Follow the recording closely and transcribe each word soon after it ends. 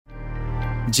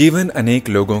जीवन अनेक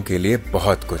लोगों के लिए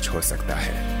बहुत कुछ हो सकता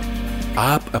है।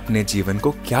 आप अपने जीवन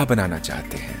को क्या बनाना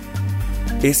चाहते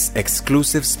हैं? इस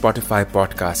एक्सक्लूसिव स्पॉटिफाई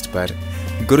पॉडकास्ट पर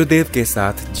गुरुदेव के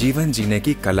साथ जीवन जीने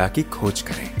की कला की खोज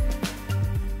करें।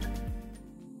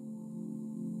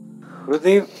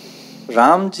 गुरुदेव,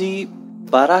 राम जी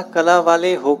 12 कला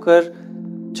वाले होकर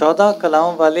 14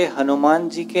 कलाओं वाले हनुमान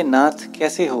जी के नाथ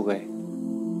कैसे हो गए?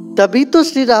 तभी तो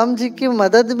श्री राम जी की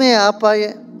मदद में आ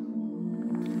पाए।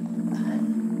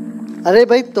 अरे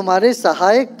भाई, तुम्हारे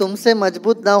सहायक तुमसे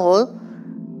मजबूत ना हो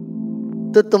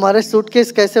तो तुम्हारे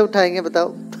सूटकेस कैसे उठाएंगे बताओ?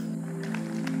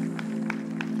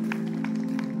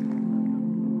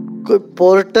 कोई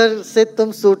पोर्टर से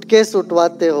तुम सूटकेस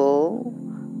उठवाते हो,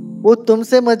 वो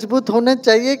तुमसे मजबूत होना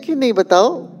चाहिए कि नहीं बताओ?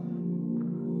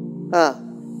 हाँ,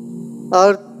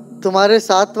 और तुम्हारे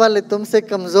साथ वाले तुमसे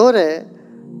कमजोर है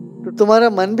तो तुम्हारा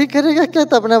मन भी करेगा क्या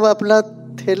तो अपना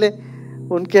थैले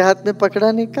उनके हाथ में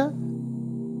पकड़ाने का?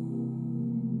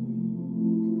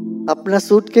 अपना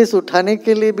सूटकेस उठाने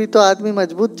के लिए भी तो आदमी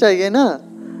मजबूत चाहिए ना।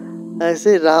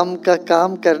 ऐसे राम का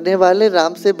काम करने वाले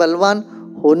राम से बलवान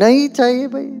होना ही चाहिए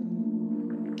भाई,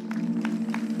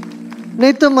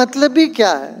 नहीं तो मतलब ही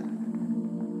क्या है?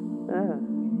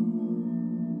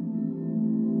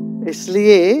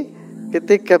 इसलिए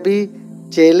कहते कभी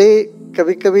चेले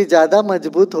कभी कभी ज्यादा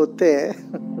मजबूत होते हैं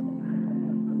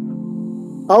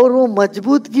और वो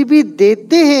मजबूती भी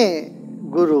देते हैं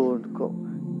गुरु उनको,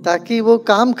 ताकि वो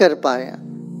काम कर पाए।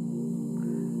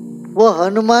 वो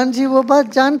हनुमान जी वो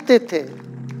बात जानते थे।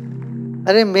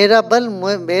 अरे मेरा बल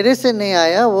मेरे से नहीं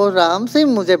आया, वो राम से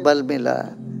मुझे बल मिला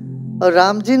और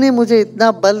राम जी ने मुझे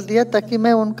इतना बल दिया ताकि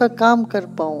मैं उनका काम कर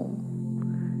पाऊं।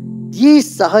 ये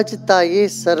सहजता, ये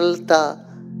सरलता,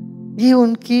 ये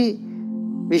उनकी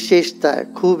विशेषता है,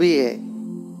 खूबी है।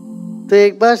 तो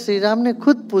एक बार श्री राम ने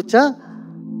खुद पूछा,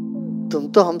 तुम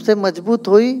तो हमसे मजबूत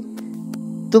हुई,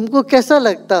 तुमको कैसा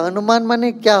लगता? हनुमान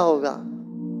माने क्या होगा?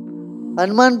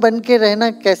 हनुमान बन के रहना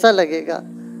कैसा लगेगा?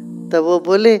 तब वो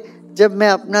बोले, जब मैं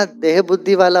अपना देह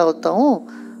बुद्धि वाला होता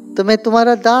हूँ तो मैं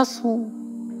तुम्हारा दास हूँ,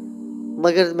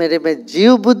 मगर मेरे में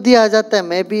जीव बुद्धि आ जाता है,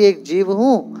 मैं भी एक जीव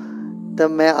हूँ, तब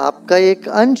मैं आपका एक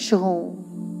अंश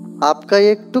हूँ, आपका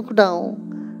एक टुकड़ा हूँ।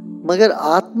 मगर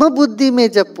आत्मा बुद्धि में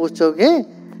जब पूछोगे,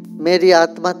 मेरी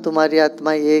आत्मा तुम्हारी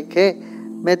आत्मा एक है,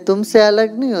 मैं तुमसे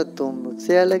अलग नहीं हूँ, तुम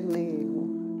मुझसे अलग नहीं हो,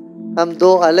 हम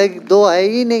दो है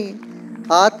ही नहीं।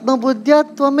 आत्मबुद्धिया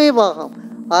त्वमेव अहम्,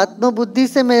 आत्मबुद्धि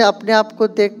से मैं अपने आप को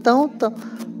देखता हूँ तो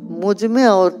मुझ में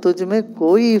और तुझ में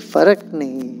कोई फर्क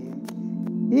नहीं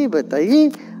है। ये बताइए,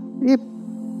 ये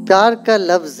प्यार का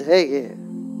लफ्ज है। ये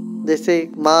जैसे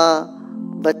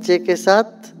माँ बच्चे के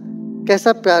साथ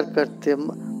कैसा प्यार करते है,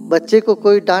 बच्चे को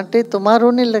कोई डांटे तो मार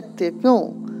होने लगती है, क्यों?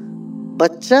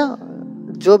 बच्चा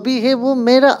जो भी है वो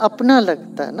मेरा अपना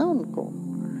लगता है ना उनको।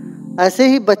 ऐसे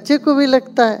ही बच्चे को भी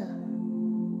लगता है।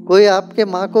 कोई आपके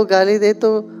माँ को गाली दे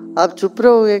तो आप चुप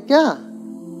रहोगे क्या?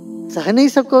 सह नहीं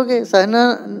सकोगे, सहना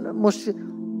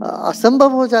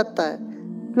असंभव हो जाता है।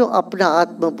 क्यों? अपना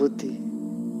आत्मबुद्धि,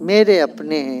 मेरे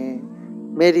अपने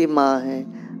हैं, मेरी माँ है,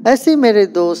 ऐसे मेरे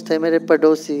दोस्त है, मेरे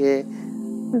पड़ोसी है,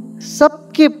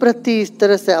 सबके प्रति इस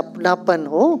तरह से अपनापन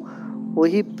हो,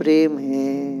 वही प्रेम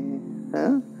है,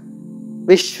 हा?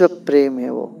 विश्व प्रेम है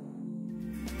वो।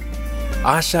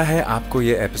 आशा है आपको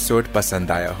ये एपिसोड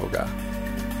पसंद आया होगा।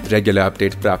 रेगुलर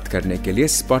अपडेट प्राप्त करने के लिए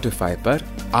स्पॉटिफाई पर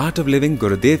आर्ट ऑफ लिविंग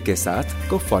गुरुदेव के साथ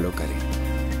को फॉलो करें।